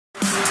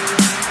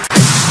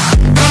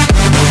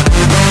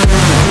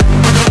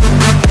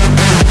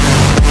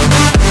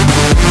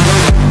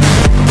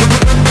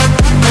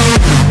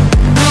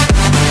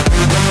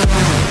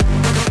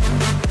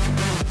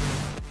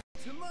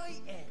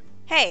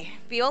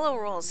YOLO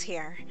Rules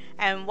here,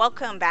 and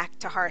welcome back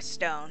to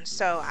Hearthstone.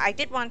 So I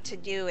did want to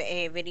do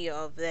a video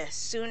of this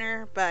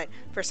sooner, but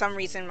for some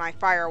reason my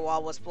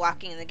firewall was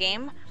blocking the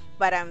game.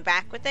 But I'm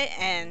back with it,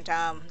 and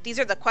these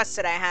are the quests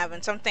that I have,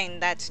 and something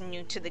that's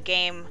new to the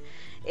game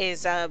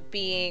is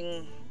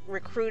being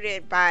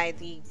recruited by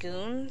the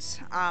goons.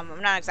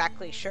 I'm not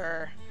exactly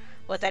sure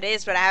what that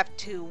is, but I have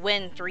to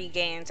win 3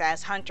 games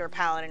as Hunter,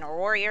 Paladin, or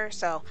Warrior,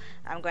 so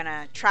I'm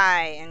gonna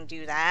try and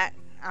do that.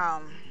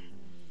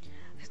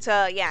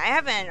 So yeah, I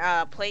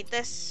haven't played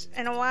this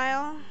in a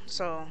while,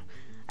 so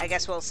I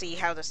guess we'll see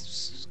how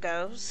this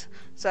goes.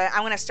 So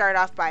I'm going to start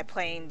off by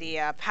playing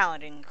the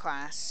Paladin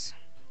class,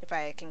 if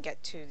I can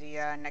get to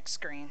the next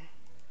screen.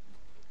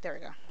 There we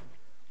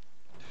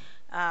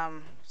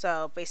go.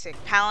 So basic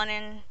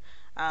Paladin.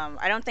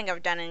 I don't think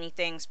I've done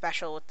anything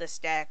special with this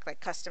deck, like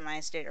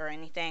customized it or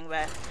anything,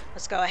 but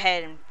let's go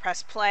ahead and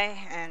press play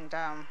and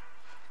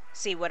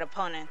see what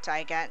opponent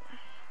I get.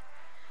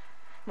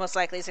 Most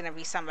likely it's going to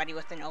be somebody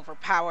with an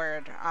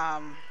overpowered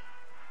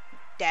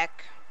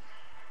deck,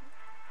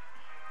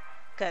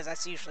 because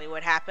that's usually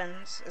what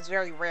happens. It's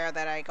very rare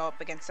that I go up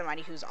against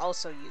somebody who's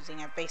also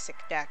using a basic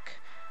deck,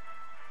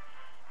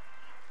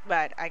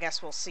 but I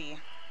guess we'll see.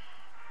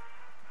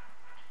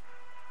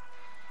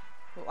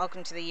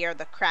 Welcome to the year of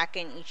the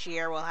Kraken. Each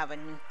year we'll have a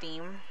new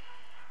theme.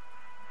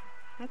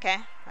 Okay,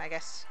 I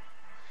guess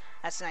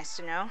that's nice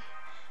to know.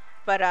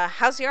 But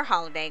how's your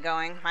holiday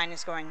going? Mine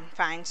is going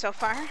fine so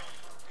far.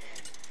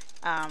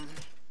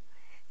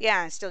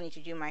 Yeah, I still need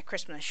to do my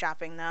Christmas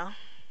shopping though,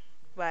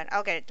 but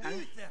I'll get it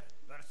done.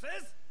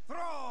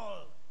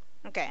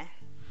 Okay.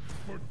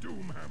 For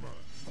Doomhammer,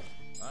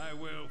 I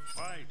will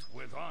fight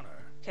with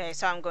honor. Okay,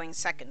 so I'm going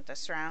second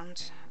this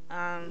round.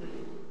 I'm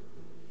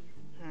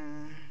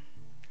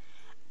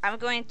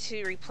going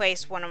to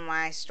replace one of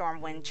my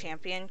Stormwind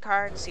Champion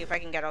cards, see if I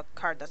can get a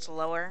card that's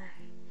lower.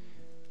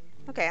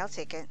 Okay, I'll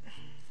take it.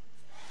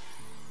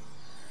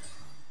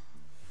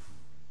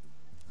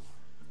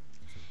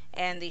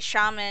 And the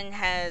Shaman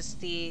has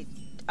the,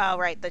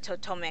 the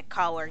Totemic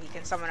Call, where he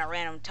can summon a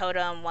random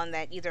totem, one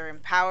that either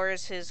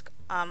empowers his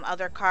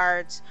other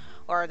cards,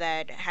 or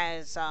that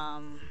has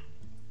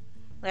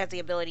the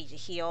ability to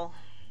heal.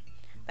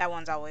 That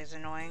one's always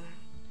annoying.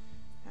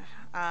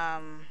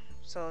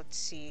 So let's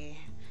see.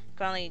 I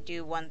can only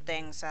do one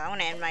thing, so I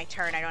want to end my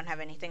turn. I don't have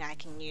anything I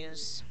can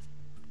use.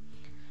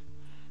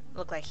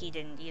 Look like he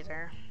didn't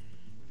either.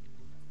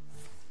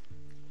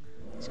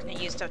 Just gonna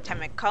use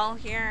Totemic Call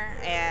here,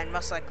 and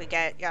most likely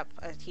get, a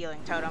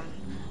healing totem.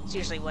 It's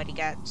usually what he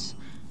gets.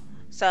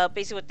 So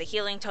basically what the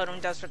healing totem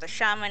does for the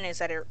Shaman is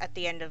that at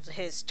the end of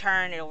his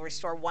turn, it'll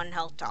restore 1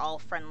 health to all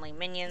friendly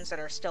minions that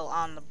are still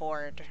on the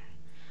board.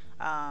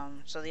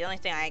 So the only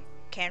thing I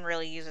can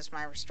really use is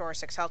my restore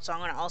 6 health, so I'm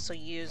gonna also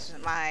use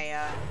my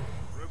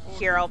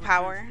hero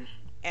power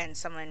and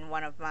summon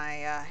one of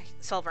my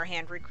Silver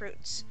Hand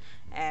recruits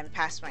and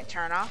pass my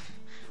turn off.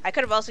 I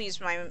could have also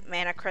used my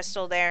mana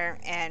crystal there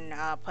and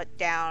put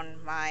down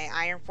my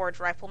Iron Forge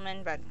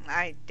Rifleman, but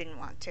I didn't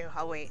want to.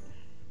 I'll wait.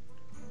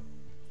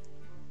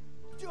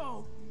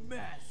 Don't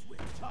mess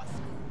with Tusker.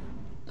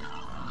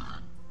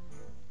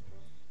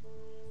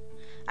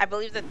 I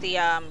believe that the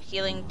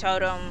healing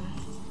totem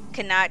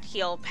cannot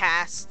heal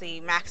past the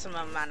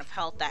maximum amount of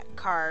health that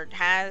card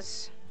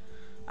has,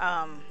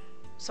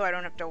 so I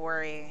don't have to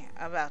worry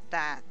about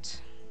that.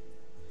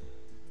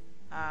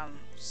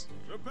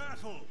 To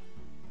battle.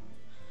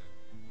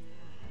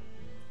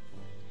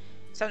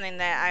 Something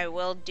that I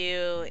will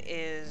do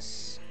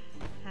is,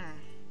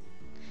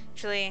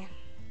 actually,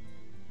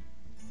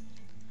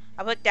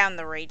 I'll put down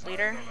the raid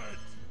leader,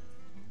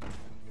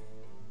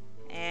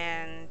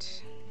 and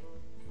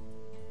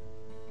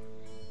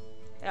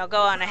I'll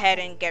go on ahead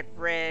and get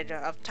rid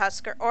of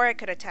Tusker, or I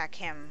could attack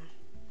him.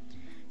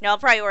 No, I'll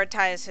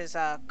prioritize his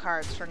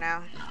cards for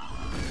now.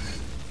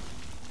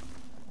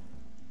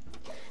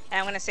 And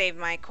I'm going to save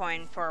my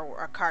coin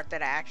for a card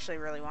that I actually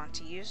really want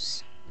to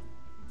use.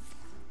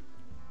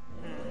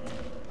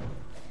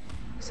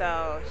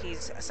 So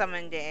he's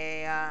summoned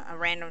a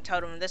random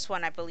totem. This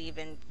one I believe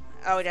in.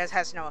 Oh, it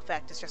has no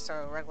effect. It's just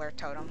a regular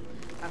totem.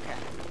 Okay.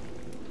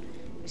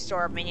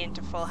 Restore a minion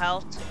to full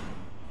health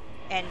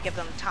and give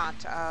them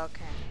taunt. Oh,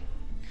 okay.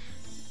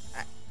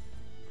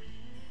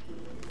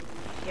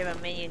 Give a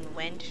minion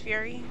Wind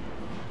Fury.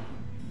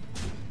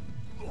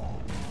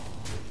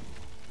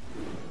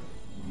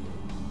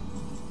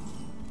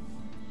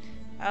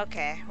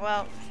 Okay.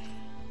 Well.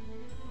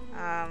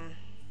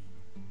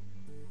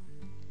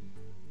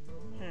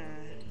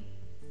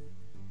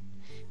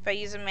 If I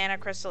use a mana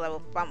crystal, that will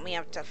bump me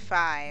up to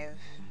 5.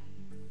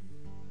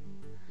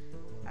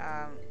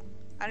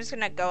 I'm just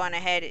gonna go on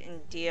ahead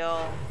and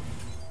deal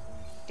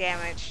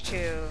damage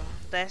to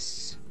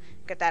this.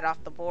 Get that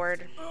off the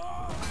board.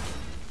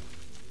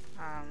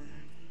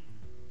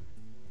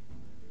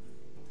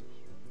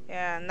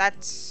 Yeah, and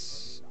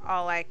that's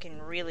all I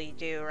can really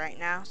do right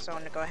now. So I'm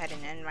gonna go ahead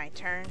and end my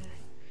turn.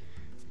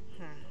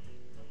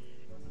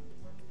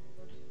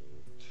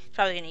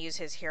 Probably gonna use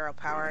his hero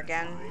power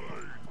again.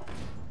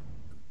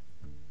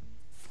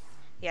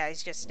 Yeah,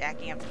 he's just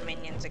stacking up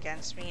minions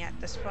against me at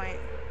this point.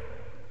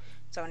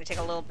 So I'm going to take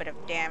a little bit of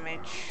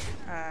damage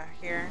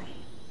here.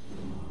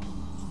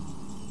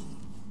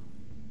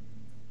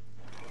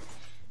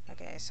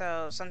 Okay,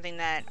 so something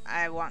that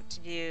I want to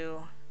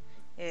do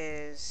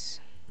is...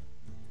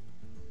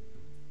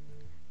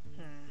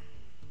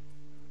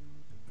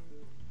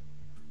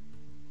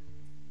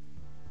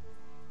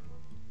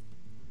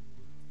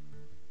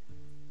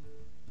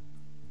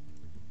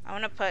 I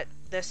want to put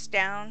this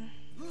down.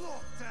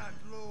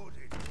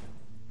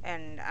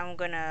 And I'm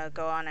going to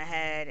go on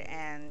ahead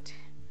and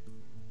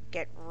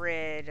get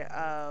rid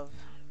of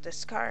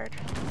this card.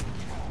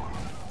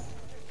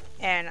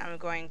 And I'm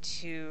going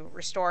to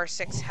restore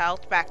 6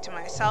 health back to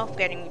myself,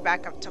 getting me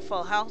back up to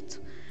full health.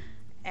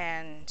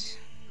 And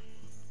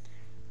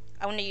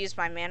I'm going to use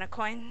my mana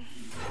coin.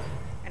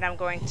 And I'm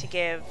going to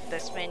give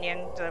this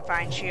minion the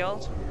Divine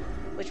Shield,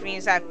 which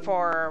means that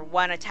for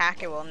one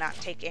attack it will not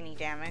take any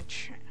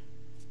damage.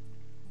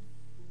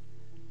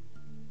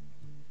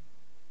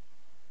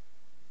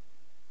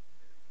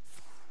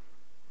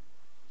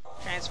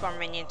 Transform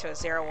minion to a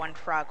 0/1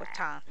 frog with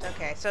taunt.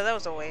 Okay, so that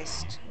was a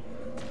waste.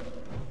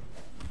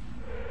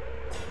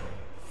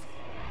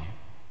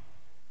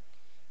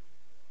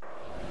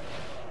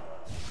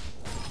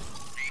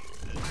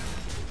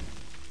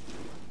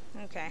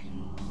 Okay.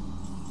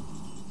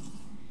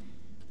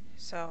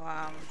 So,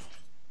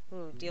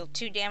 deal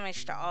 2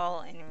 damage to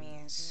all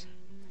enemies.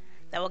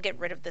 That will get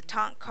rid of the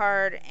taunt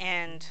card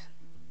and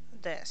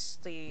this,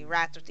 the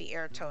Wrath of the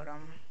Air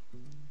Totem.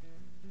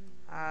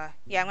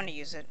 Yeah, I'm gonna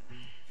use it.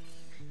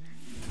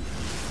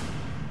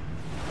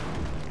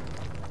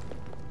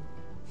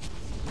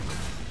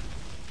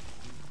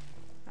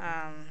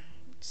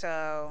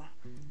 So,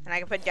 and I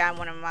can put down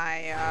one of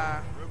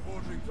my,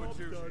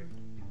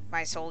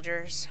 my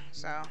soldiers,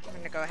 so I'm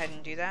gonna go ahead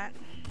and do that.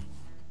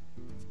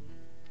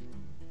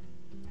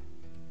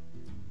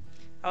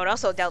 Oh, it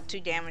also dealt 2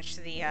 damage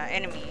to the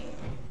enemy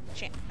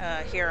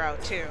hero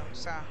too,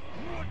 so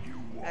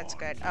that's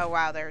good. Oh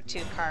wow, there are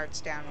 2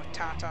 cards down with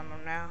taunt on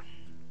them now.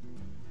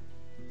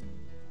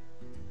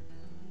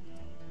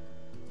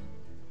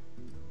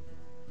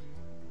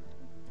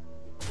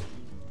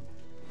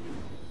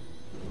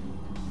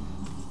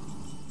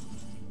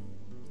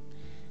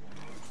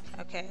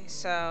 Okay,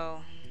 so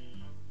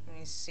let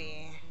me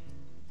see.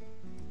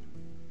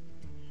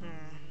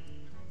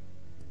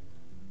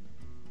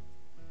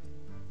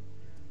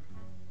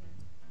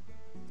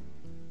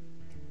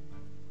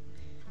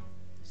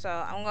 So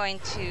I'm going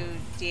to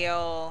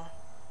deal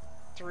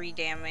 3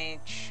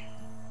 damage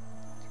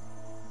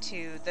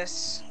to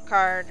this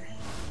card.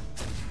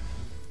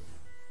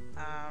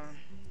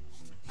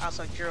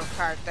 Also drew a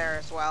card there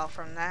as well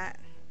from that.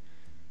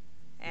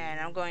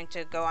 And I'm going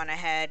to go on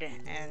ahead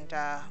and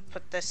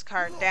put this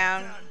card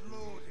down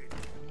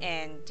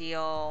and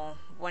deal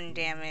 1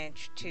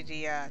 damage to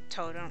the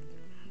totem,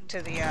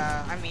 to the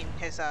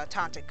his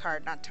taunted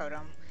card, not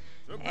totem.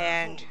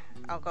 And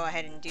I'll go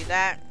ahead and do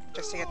that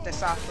just to get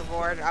this off the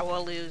board. I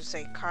will lose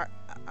a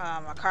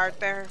card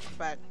there,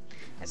 but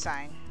it's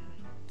fine.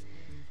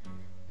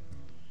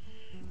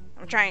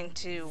 I'm trying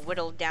to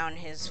whittle down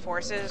his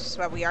forces,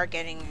 but we are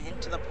getting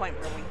into the point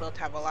where we both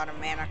have a lot of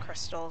mana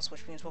crystals,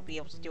 which means we'll be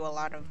able to do a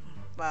lot of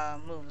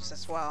moves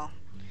as well.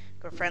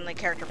 Go friendly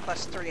character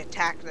 +3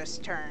 attack this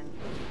turn.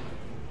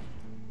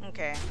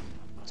 Okay,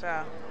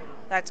 so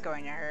that's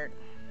going to hurt.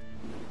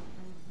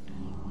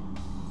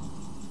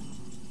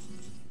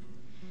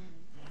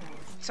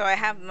 So I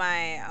have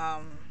my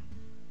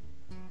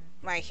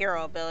my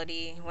hero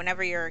ability.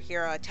 Whenever your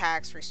hero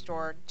attacks,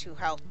 restore 2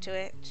 health to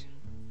it.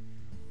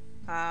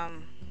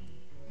 And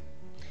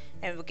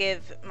will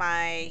give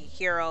my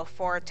hero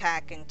 4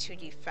 attack and 2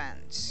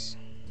 defense.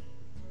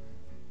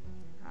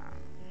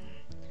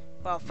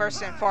 Well,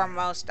 first and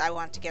foremost, I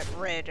want to get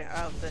rid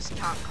of this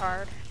taunt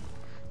card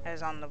that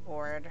is on the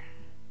board.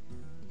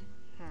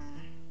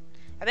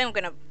 I think I'm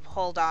gonna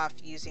hold off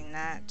using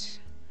that.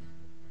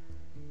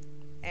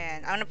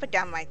 And I'm gonna put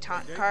down my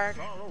taunt card.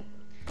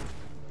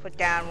 Put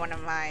down one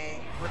of my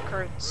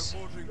recruits.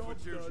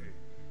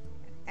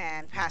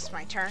 And pass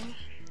my turn.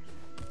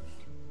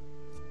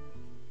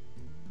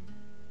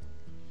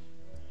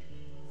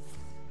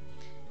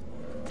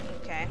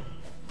 Okay.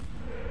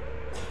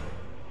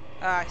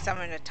 I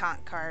summoned a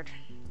taunt card.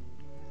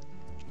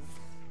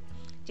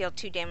 Deal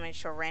 2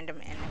 damage to a random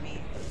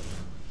enemy.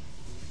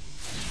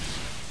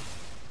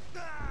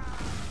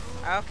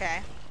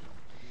 Okay.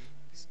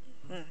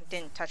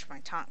 Didn't touch my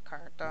taunt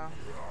card though.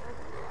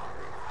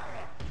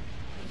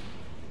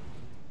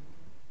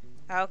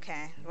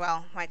 Okay,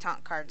 well, my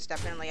taunt card's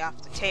definitely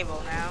off the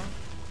table now.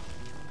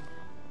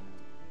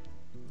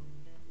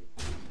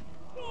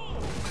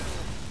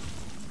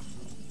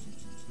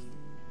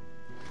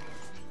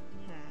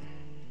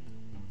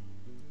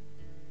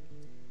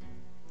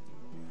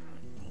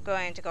 I'm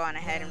going to go on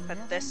ahead and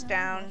put this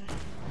down.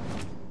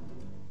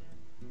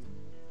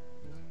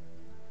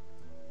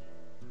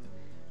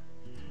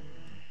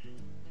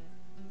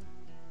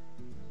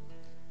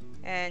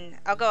 And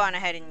I'll go on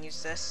ahead and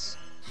use this.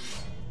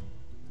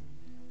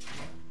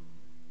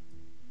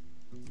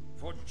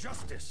 For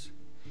justice.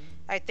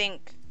 I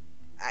think,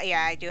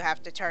 yeah, I do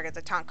have to target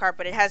the taunt card,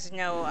 but it has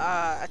no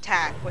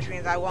attack, which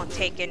means I won't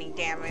take any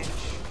damage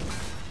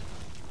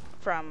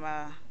from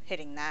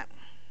hitting that.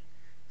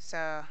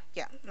 So,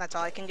 yeah, that's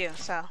all I can do.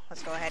 So,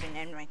 let's go ahead and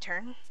end my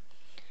turn.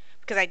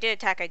 Because I did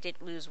attack, I did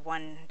lose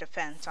 1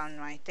 defense on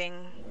my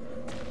thing.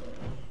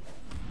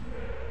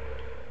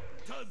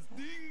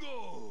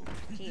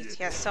 He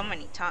has so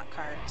many taunt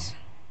cards.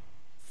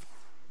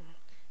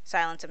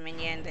 Silence a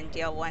minion, then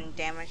deal 1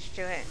 damage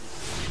to it.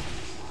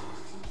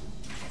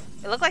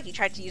 It looked like he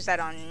tried to use that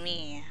on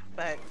me,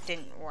 but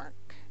didn't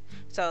work.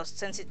 So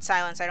since it's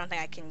silenced, I don't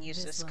think I can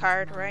use this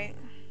card, right?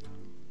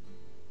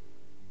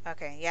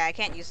 Okay, yeah, I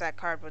can't use that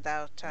card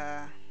without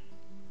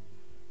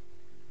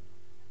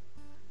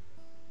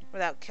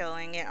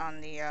killing it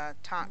on the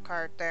taunt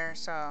card there,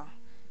 so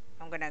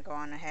I'm gonna go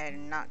on ahead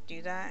and not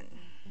do that.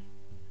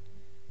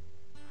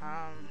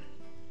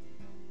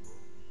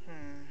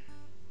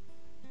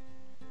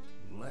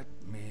 Let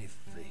me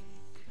think.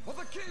 For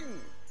the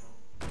king!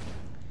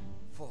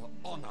 For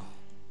honor.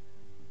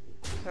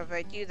 So if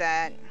I do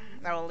that,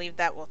 I will leave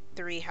that with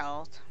 3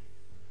 health.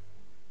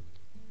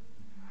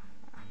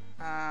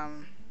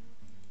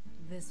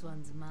 This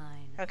one's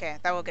mine. Okay,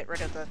 that will get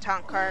rid of the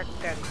taunt card.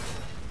 Good.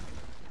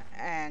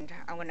 And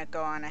I'm gonna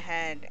go on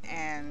ahead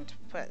and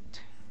put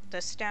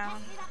this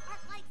down.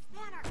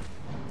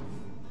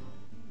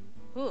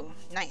 Ooh,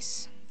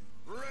 nice.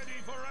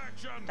 Ready for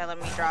action. That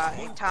let me draw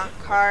a taunt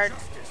card.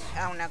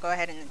 I'm gonna go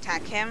ahead and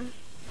attack him.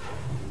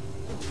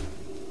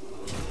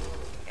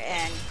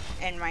 And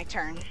end my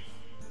turn.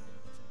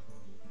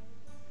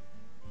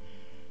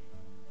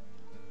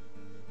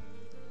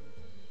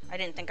 I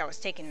didn't think I was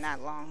taking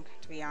that long,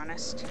 to be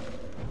honest.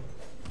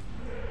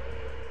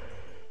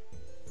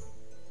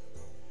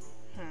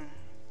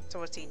 So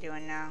what's he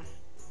doing now?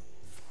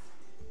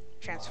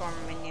 Transform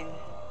a minion.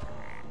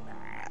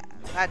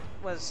 That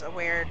was a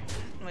weird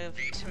move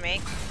to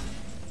make.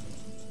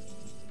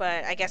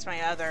 But I guess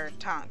my other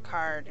taunt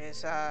card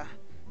is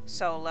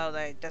so low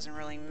that it doesn't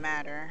really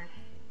matter.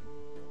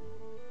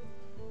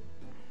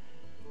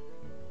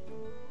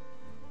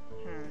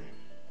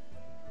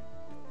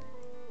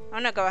 I'm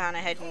gonna go on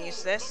ahead and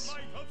use this.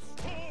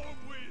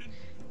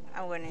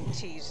 I'm going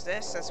to use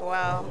this as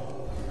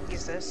well.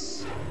 Use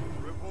this.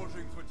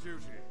 Reporting for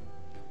duty.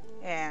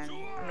 And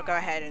I'm gonna go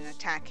ahead and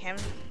attack him.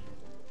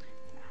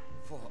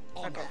 For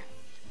honor. Okay.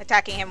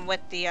 Attacking him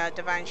with the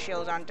Divine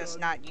Shield on does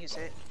not use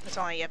it. It's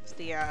only if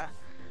the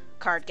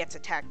card gets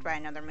attacked by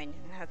another minion.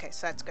 Okay,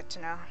 so that's good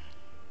to know.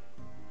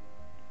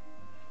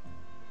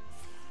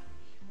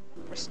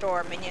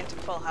 Restore minion to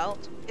full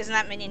health. Isn't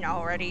that minion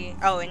already?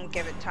 Oh, and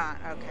give it taunt.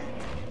 Okay.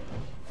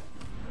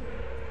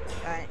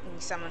 And he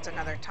summons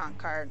another taunt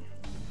card.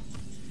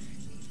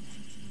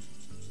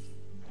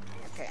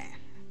 Okay.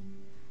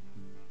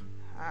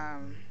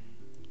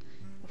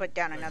 Put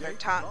down another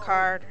taunt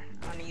card.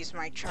 I'm gonna use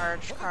my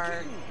charge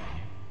card.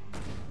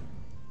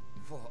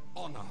 For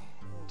honor.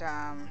 And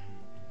I'm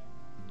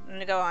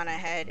gonna go on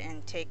ahead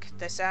and take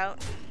this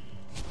out.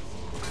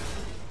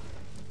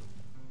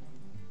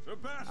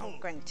 I'm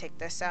going to take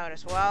this out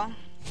as well.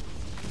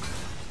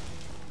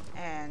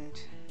 And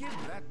Give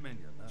that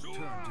minion a turn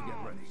to get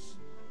ready.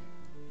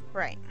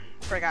 right,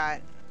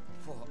 forgot.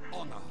 For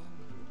honor.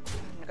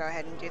 I'm gonna go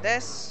ahead and do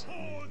this.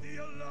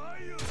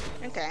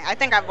 Okay, I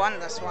think I've won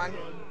this one.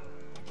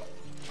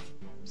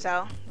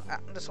 So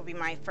this will be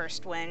my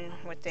first win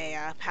with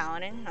a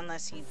paladin,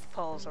 unless he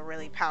pulls a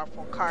really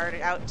powerful card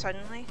out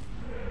suddenly.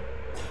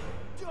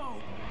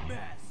 Don't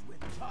mess with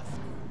Tusker.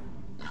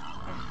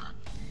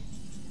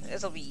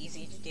 This will be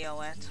easy to deal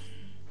with.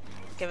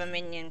 Give a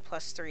minion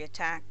 +3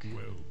 attack.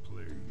 Well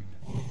played.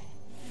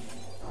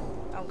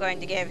 I'm going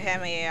to give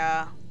him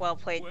a well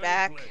played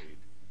back.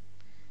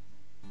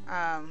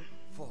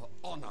 For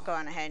honor. Go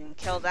on ahead and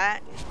kill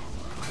that.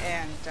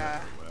 And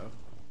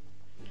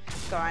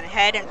go on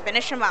ahead and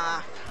finish him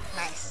off.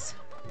 Nice.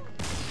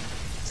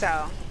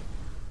 So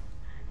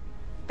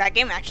that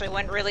game actually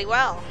went really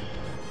well.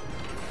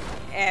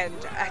 And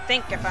I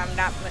think, if I'm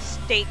not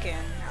mistaken,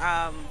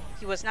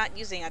 he was not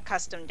using a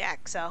custom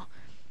deck, so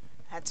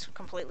that's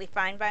completely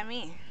fine by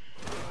me.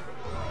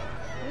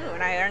 Ooh,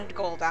 and I earned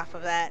gold off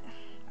of that.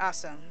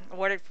 Awesome.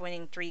 Awarded for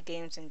winning 3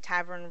 games in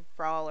Tavern,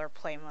 Brawl, or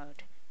Play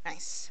mode.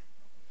 Nice.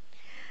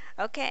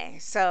 Okay,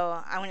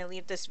 so I'm going to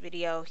leave this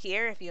video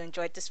here. If you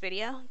enjoyed this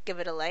video, give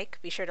it a like.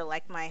 Be sure to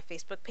like my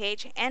Facebook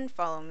page and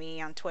follow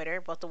me on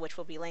Twitter, both of which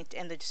will be linked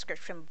in the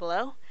description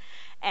below.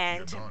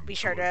 And be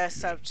sure to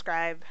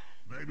subscribe.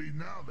 Maybe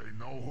now they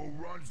know who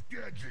runs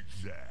Gadget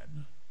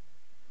Zen.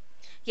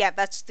 Yeah,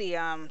 that's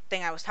the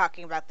thing I was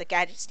talking about. The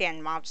Gadget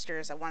Stand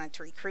mobsters that wanted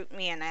to recruit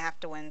me, and I have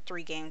to win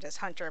 3 games as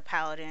Hunter,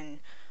 Paladin,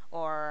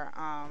 or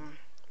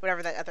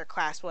whatever that other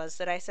class was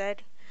that I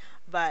said.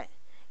 But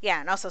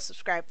yeah, and also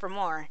subscribe for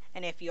more.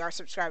 And if you are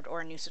subscribed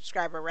or a new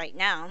subscriber right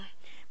now,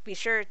 be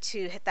sure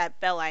to hit that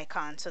bell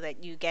icon so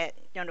that you get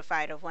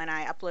notified of when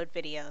I upload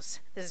videos.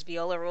 This is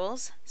Viola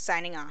Rules,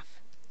 signing off.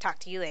 Talk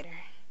to you later.